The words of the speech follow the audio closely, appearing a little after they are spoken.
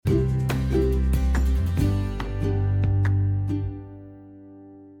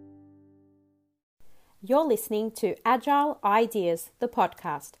You're listening to Agile Ideas, the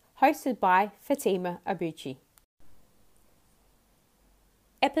podcast, hosted by Fatima Abuchi.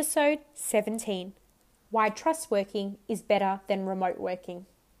 Episode 17, Why Trust Working is Better Than Remote Working.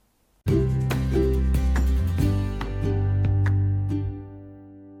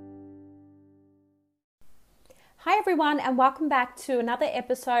 Hi everyone, and welcome back to another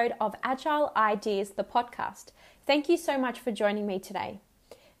episode of Agile Ideas, the podcast. Thank you so much for joining me today.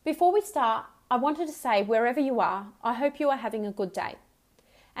 Before we start, I wanted to say, wherever you are, I hope you are having a good day.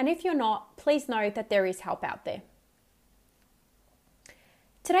 And if you're not, please know that there is help out there.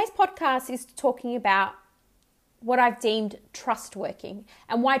 Today's podcast is talking about what I've deemed trust working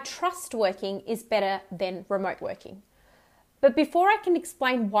and why trust working is better than remote working. But before I can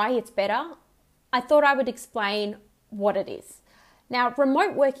explain why it's better, I thought I would explain what it is. Now,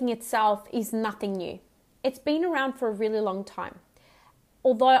 remote working itself is nothing new. It's been around for a really long time.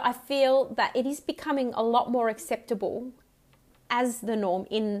 Although I feel that it is becoming a lot more acceptable as the norm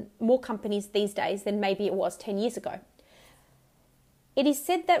in more companies these days than maybe it was 10 years ago. It is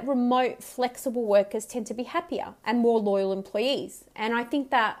said that remote, flexible workers tend to be happier and more loyal employees. And I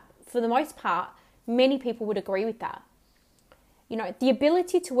think that for the most part, many people would agree with that. You know, the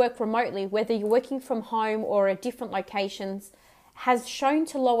ability to work remotely, whether you're working from home or at different locations, has shown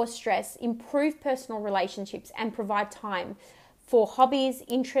to lower stress, improve personal relationships, and provide time for hobbies,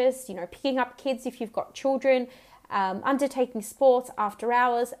 interests, picking up kids if you've got children, undertaking sports after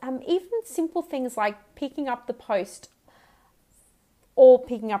hours, even simple things like picking up the post or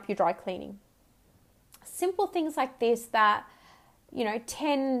picking up your dry cleaning. Simple things like this that,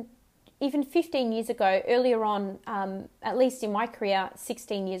 10, even 15 years ago, earlier on, at least in my career,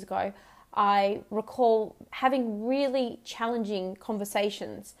 16 years ago, I recall having really challenging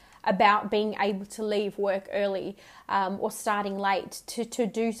conversations about being able to leave work early or starting late to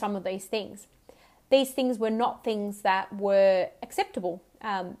do some of these things. These things were not things that were acceptable,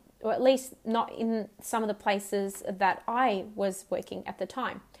 or at least not in some of the places that I was working at the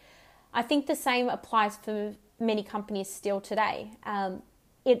time. I think the same applies for many companies still today.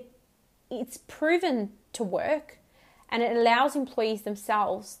 It's proven to work, and it allows employees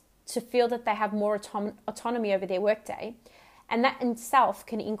themselves to feel that they have more autonomy over their workday, and that in itself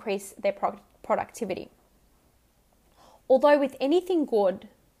can increase their productivity. Although with anything good,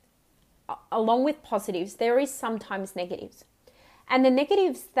 along with positives, there is sometimes negatives. And the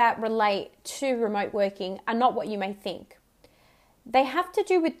negatives that relate to remote working are not what you may think. They have to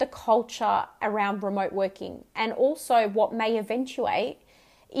do with the culture around remote working and also what may eventuate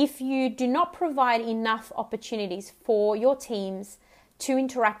if you do not provide enough opportunities for your teams to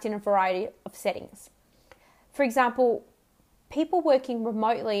interact in a variety of settings. For example, people working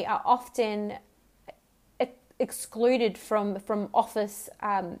remotely are often excluded from office,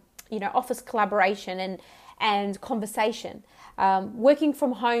 office collaboration and conversation. Working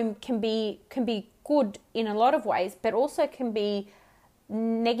from home can be good in a lot of ways, but also can be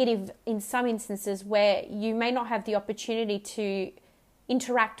negative in some instances where you may not have the opportunity to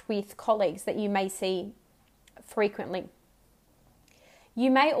interact with colleagues that you may see frequently. You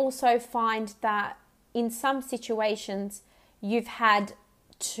may also find that in some situations you've had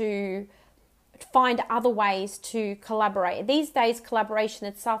to find other ways to collaborate. These days, collaboration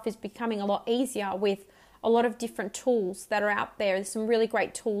itself is becoming a lot easier with a lot of different tools that are out there. There's some really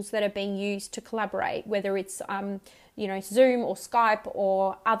great tools that are being used to collaborate, whether it's Zoom or Skype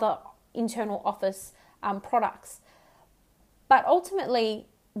or other internal office products. But ultimately,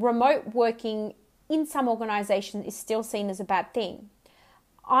 remote working in some organizations is still seen as a bad thing.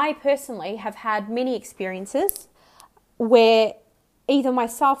 I personally have had many experiences where either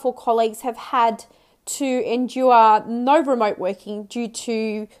myself or colleagues have had to endure no remote working due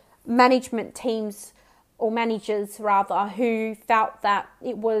to management teams or managers rather who felt that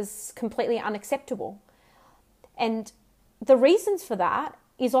it was completely unacceptable. And the reasons for that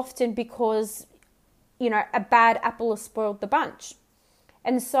is often because, a bad apple has spoiled the bunch.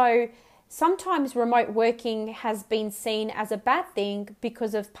 And so sometimes remote working has been seen as a bad thing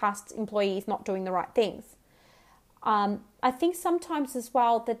because of past employees not doing the right things. I think sometimes as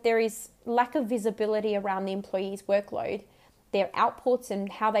well that there is lack of visibility around the employee's workload, their outputs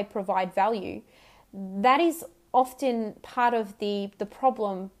and how they provide value. That is often part of the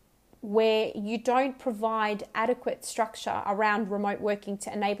problem where you don't provide adequate structure around remote working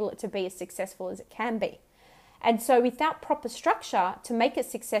to enable it to be as successful as it can be. And so without proper structure to make it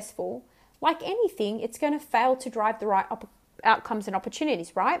successful, like anything, it's going to fail to drive the right outcomes and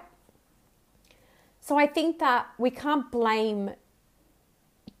opportunities, right? So I think that we can't blame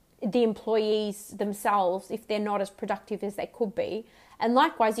the employees themselves if they're not as productive as they could be. And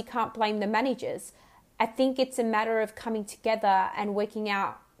likewise, you can't blame the managers I think it's a matter of coming together and working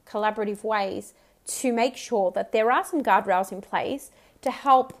out collaborative ways to make sure that there are some guardrails in place to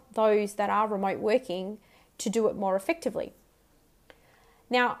help those that are remote working to do it more effectively.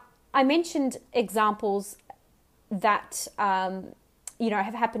 Now, I mentioned examples that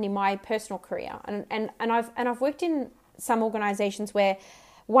have happened in my personal career, and I've worked in some organisations where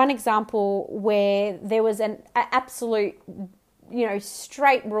one example where there was an absolute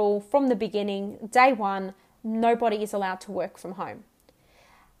straight rule from the beginning, day one, nobody is allowed to work from home.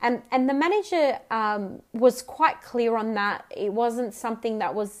 And the manager was quite clear on that. It wasn't something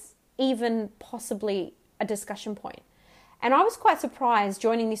that was even possibly a discussion point. And I was quite surprised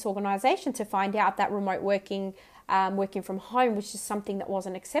joining this organisation to find out that remote working, working from home, was just something that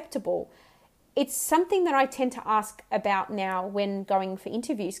wasn't acceptable. It's something that I tend to ask about now when going for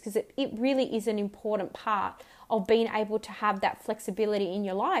interviews, because it really is an important part of being able to have that flexibility in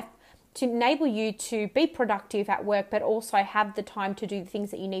your life to enable you to be productive at work, but also have the time to do the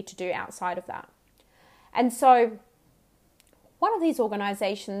things that you need to do outside of that. And so one of these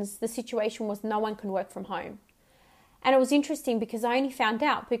organizations, the situation was no one can work from home. And it was interesting because I only found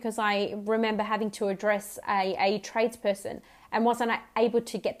out because I remember having to address a tradesperson and wasn't able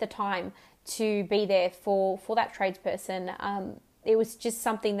to get the time to be there for that tradesperson. It was just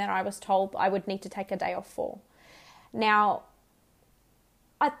something that I was told I would need to take a day off for. Now,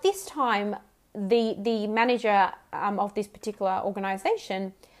 at this time, the manager of this particular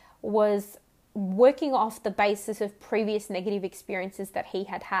organisation was working off the basis of previous negative experiences that he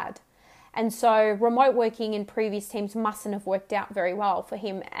had had. And so remote working in previous teams mustn't have worked out very well for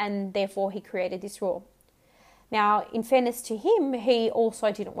him, and therefore he created this rule. Now, in fairness to him, he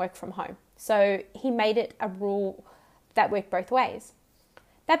also didn't work from home. So he made it a rule that worked both ways.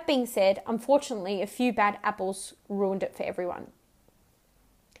 That being said, unfortunately, a few bad apples ruined it for everyone.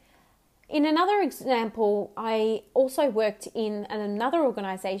 In another example, I also worked in another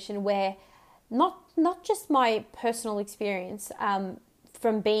organisation where not just my personal experience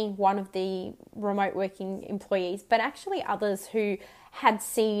from being one of the remote working employees, but actually others who had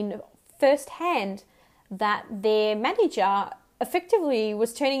seen firsthand that their manager effectively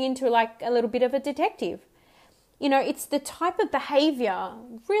was turning into like a little bit of a detective. It's the type of behaviour,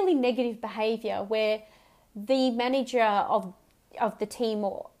 really negative behaviour, where the manager of the team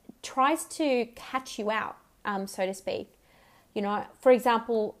tries to catch you out, so to speak. For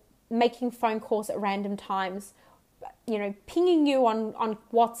example, making phone calls at random times, pinging you on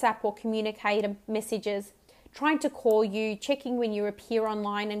WhatsApp or communicator messages, trying to call you, checking when you appear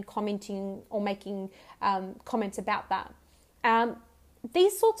online and commenting or making comments about that.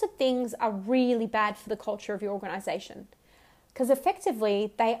 These sorts of things are really bad for the culture of your organisation, because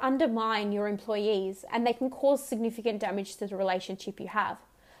effectively they undermine your employees and they can cause significant damage to the relationship you have.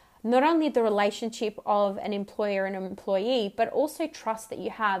 Not only the relationship of an employer and an employee, but also trust that you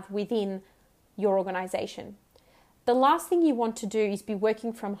have within your organisation. The last thing you want to do is be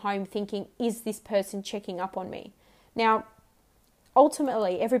working from home thinking, is this person checking up on me? Now,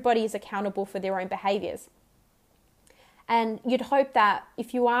 ultimately, everybody is accountable for their own behaviours. And you'd hope that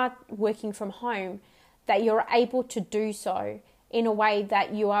if you are working from home, that you're able to do so in a way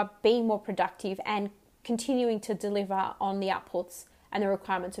that you are being more productive and continuing to deliver on the outputs and the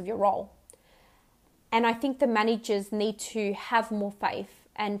requirements of your role. And I think the managers need to have more faith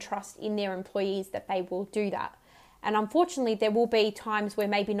and trust in their employees that they will do that. And unfortunately, there will be times where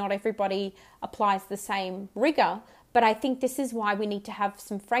maybe not everybody applies the same rigor, but I think this is why we need to have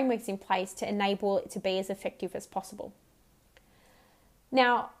some frameworks in place to enable it to be as effective as possible.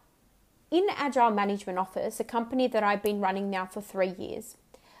 Now, in Agile Management Office, a company that I've been running now for 3 years,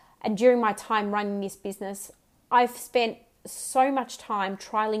 and during my time running this business, I've spent so much time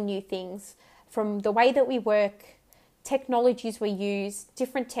trialing new things, from the way that we work, technologies we use,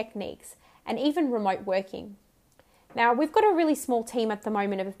 different techniques, and even remote working. Now, we've got a really small team at the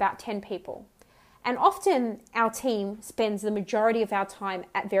moment of about 10 people, and often our team spends the majority of our time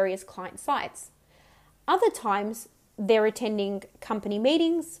at various client sites. Other times, they're attending company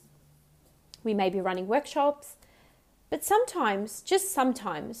meetings, we may be running workshops, but sometimes, just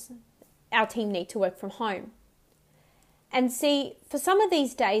sometimes, our team need to work from home. And see, for some of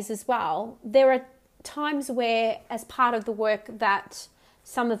these days as well, there are times where, as part of the work that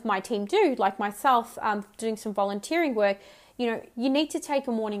some of my team do, like myself, doing some volunteering work, you need to take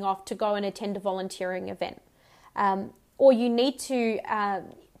a morning off to go and attend a volunteering event, or you need to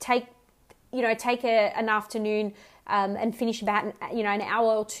take an afternoon and finish about an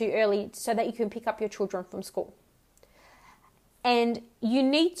hour or two early so that you can pick up your children from school. and you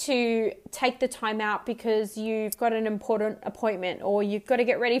need to take the time out because you've got an important appointment or you've got to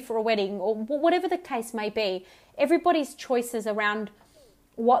get ready for a wedding or whatever the case may be. Everybody's choices around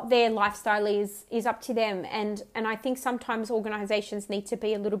what their lifestyle is up to them. And I think sometimes organizations need to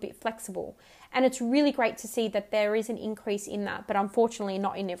be a little bit flexible. And it's really great to see that there is an increase in that, but unfortunately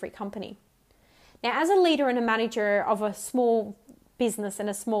not in every company. Now, as a leader and a manager of a small business and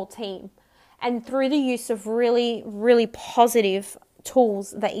a small team, and through the use of really, really positive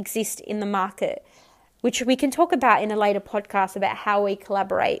tools that exist in the market, which we can talk about in a later podcast about how we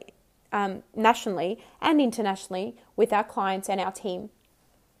collaborate nationally and internationally with our clients and our team.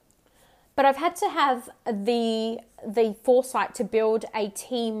 But I've had to have the foresight to build a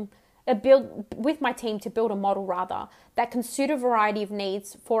team, with my team to build a model rather, that can suit a variety of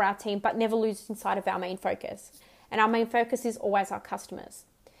needs for our team, but never lose sight of our main focus. And our main focus is always our customers.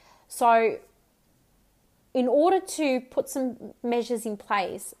 So in order to put some measures in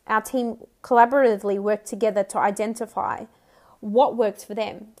place, our team collaboratively work together to identify what works for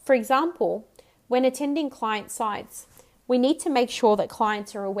them. For example, when attending client sites, we need to make sure that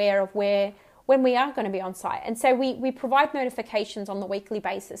clients are aware of when we are going to be on site. And so we provide notifications on the weekly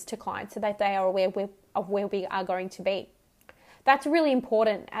basis to clients so that they are aware of where we are going to be. That's really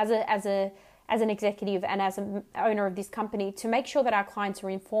important as an executive and as an owner of this company to make sure that our clients are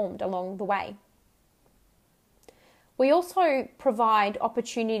informed along the way. We also provide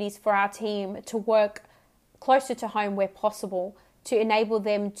opportunities for our team to work closer to home where possible to enable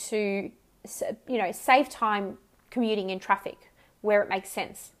them to, save time commuting in traffic where it makes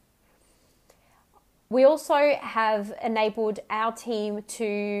sense. We also have enabled our team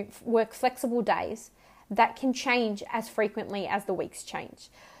to work flexible days that can change as frequently as the weeks change.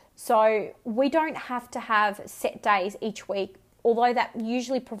 So we don't have to have set days each week, although that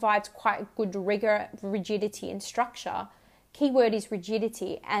usually provides quite good rigor, rigidity and structure. Keyword is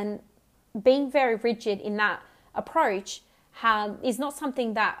rigidity, and being very rigid in that approach is not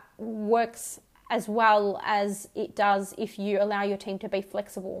something that works as well as it does if you allow your team to be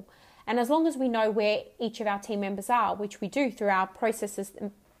flexible. And as long as we know where each of our team members are, which we do through our processes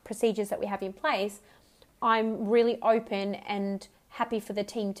and procedures that we have in place, I'm really open and happy for the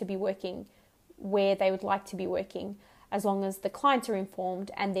team to be working where they would like to be working, as long as the clients are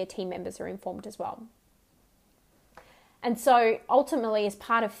informed and their team members are informed as well. And so ultimately, as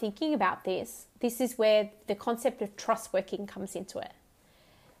part of thinking about this is where the concept of trust working comes into it.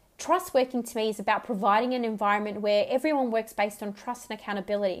 Trust working to me is about providing an environment where everyone works based on trust and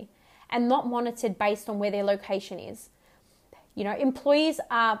accountability and not monitored based on where their location is. Employees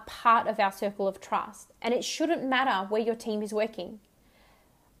are part of our circle of trust, and it shouldn't matter where your team is working.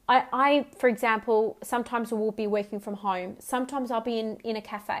 I, for example, sometimes will be working from home. Sometimes I'll be in a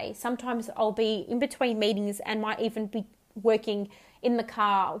cafe. Sometimes I'll be in between meetings and might even be working in the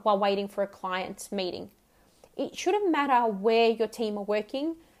car while waiting for a client meeting. It shouldn't matter where your team are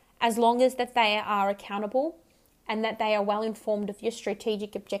working, as long as that they are accountable and that they are well informed of your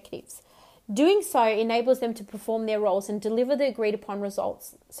strategic objectives. Doing so enables them to perform their roles and deliver the agreed upon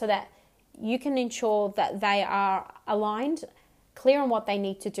results so that you can ensure that they are aligned, clear on what they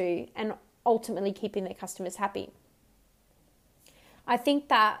need to do, and ultimately keeping their customers happy. I think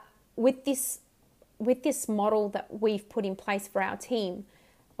that with this model that we've put in place for our team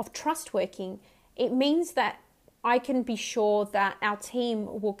of trust working, it means that I can be sure that our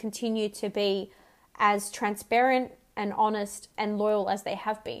team will continue to be as transparent and honest and loyal as they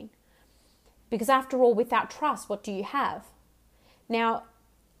have been. Because after all, without trust, what do you have? Now,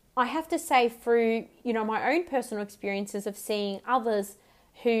 I have to say through, my own personal experiences of seeing others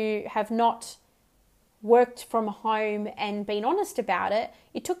who have not worked from home and been honest about it,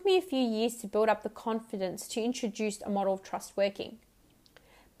 it took me a few years to build up the confidence to introduce a model of trust working.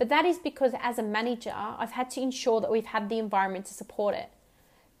 But that is because as a manager, I've had to ensure that we've had the environment to support it.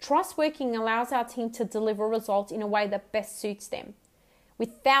 Trust working allows our team to deliver results in a way that best suits them,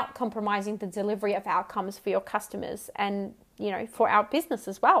 without compromising the delivery of outcomes for your customers and, for our business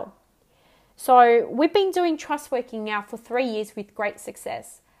as well. So we've been doing trust working now for 3 years with great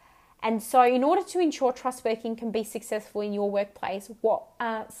success. And so in order to ensure trust working can be successful in your workplace, what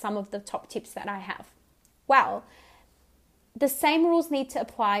are some of the top tips that I have? Well, the same rules need to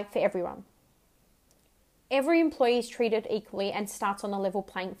apply for everyone. Every employee is treated equally and starts on a level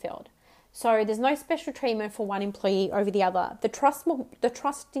playing field. So there's no special treatment for one employee over the other. The trust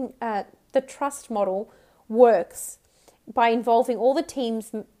model works by involving all the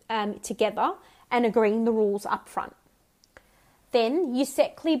teams together and agreeing the rules up front. Then you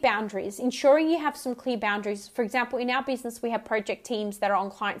set clear boundaries, ensuring you have some clear boundaries. For example, in our business, we have project teams that are on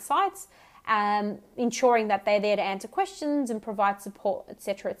client sites ensuring that they're there to answer questions and provide support,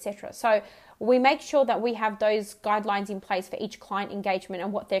 etc., etc. So we make sure that we have those guidelines in place for each client engagement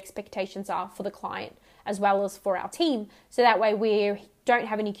and what their expectations are for the client as well as for our team. So that way we don't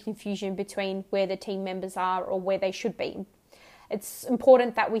have any confusion between where the team members are or where they should be. It's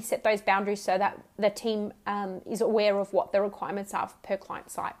important that we set those boundaries so that the team is aware of what the requirements are per client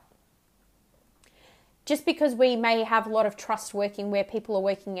site. Just because we may have a lot of trust working where people are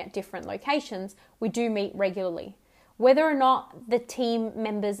working at different locations, we do meet regularly. Whether or not the team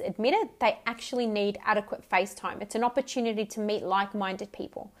members admit it, they actually need adequate face time. It's an opportunity to meet like-minded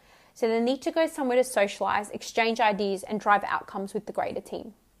people. So they need to go somewhere to socialize, exchange ideas, and drive outcomes with the greater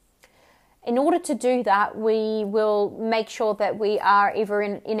team. In order to do that, we will make sure that we are either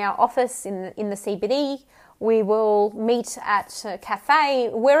in our office, in the CBD, we will meet at a cafe,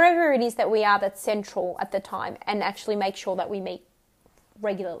 wherever it is that we are that's central at the time, and actually make sure that we meet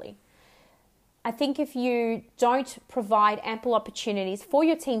regularly. I think if you don't provide ample opportunities for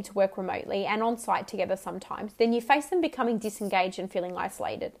your team to work remotely and on site together sometimes, then you face them becoming disengaged and feeling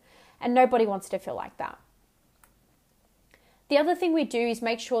isolated. And nobody wants to feel like that. The other thing we do is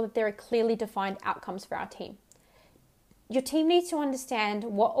make sure that there are clearly defined outcomes for our team. Your team needs to understand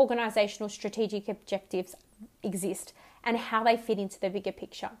what organizational strategic objectives exist and how they fit into the bigger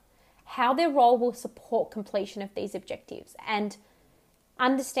picture, how their role will support completion of these objectives, and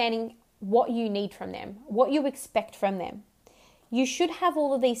understanding what you need from them, what you expect from them. You should have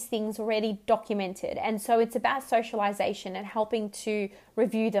all of these things already documented, and so it's about socialization and helping to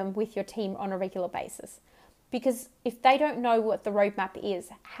review them with your team on a regular basis. Because if they don't know what the roadmap is,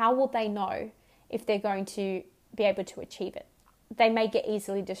 how will they know if they're going to be able to achieve it? They may get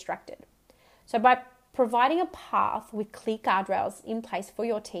easily distracted. So by providing a path with clear guardrails in place for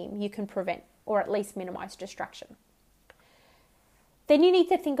your team, you can prevent or at least minimize distraction. Then you need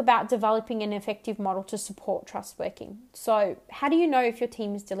to think about developing an effective model to support trust working. So how do you know if your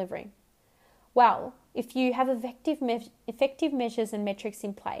team is delivering? Well, if you have effective measures and metrics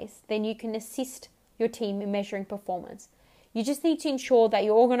in place, then you can assist your team in measuring performance. You just need to ensure that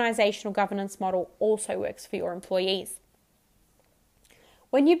your organizational governance model also works for your employees.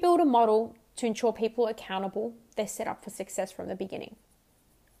 When you build a model to ensure people are accountable, they're set up for success from the beginning.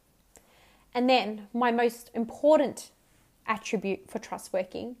 And then my most important attribute for trust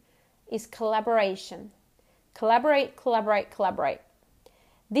working is collaboration. Collaborate, collaborate, collaborate.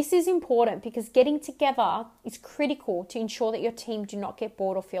 This is important because getting together is critical to ensure that your team do not get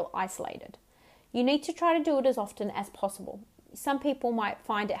bored or feel isolated. You need to try to do it as often as possible. Some people might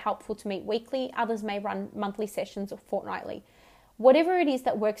find it helpful to meet weekly, others may run monthly sessions or fortnightly. Whatever it is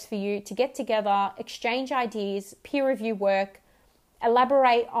that works for you, to get together, exchange ideas, peer review work,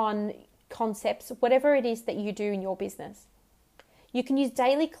 elaborate on concepts, whatever it is that you do in your business. You can use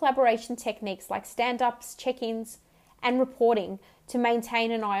daily collaboration techniques like stand-ups, check-ins, and reporting to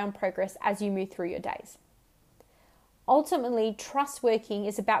maintain an eye on progress as you move through your days. Ultimately, trust working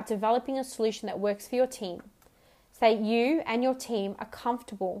is about developing a solution that works for your team so that you and your team are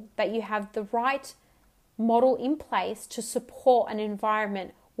comfortable that you have the right model in place to support an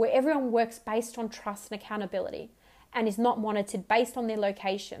environment where everyone works based on trust and accountability and is not monitored based on their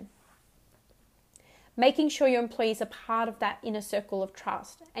location. Making sure your employees are part of that inner circle of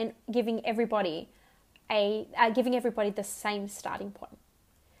trust and giving everybody the same starting point.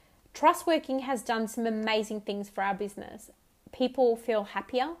 Trust working has done some amazing things for our business. People feel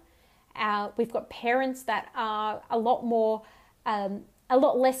happier. We've got parents that are a lot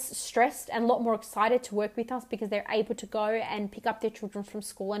less stressed and a lot more excited to work with us because they're able to go and pick up their children from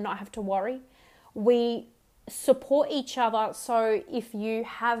school and not have to worry. We support each other, so if you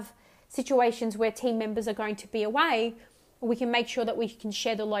have situations where team members are going to be away, we can make sure that we can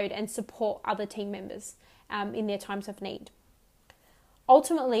share the load and support other team members in their times of need.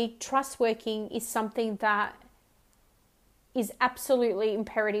 Ultimately, trust working is something that is absolutely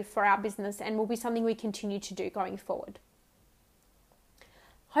imperative for our business and will be something we continue to do going forward.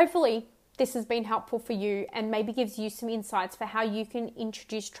 Hopefully, this has been helpful for you and maybe gives you some insights for how you can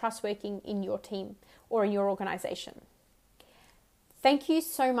introduce trust working in your team or in your organization. Thank you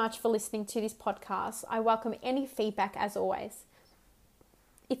so much for listening to this podcast. I welcome any feedback as always.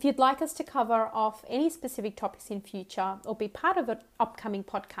 If you'd like us to cover off any specific topics in future or be part of an upcoming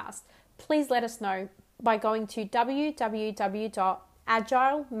podcast, please let us know by going to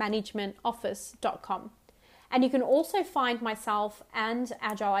www.agilemanagementoffice.com. And you can also find myself and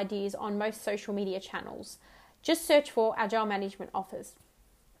Agile Ideas on most social media channels. Just search for Agile Management Office.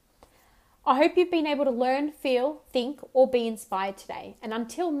 I hope you've been able to learn, feel, think, or be inspired today. And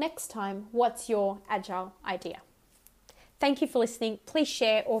until next time, what's your Agile idea? Thank you for listening. Please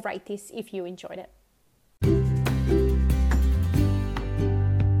share or rate this if you enjoyed it.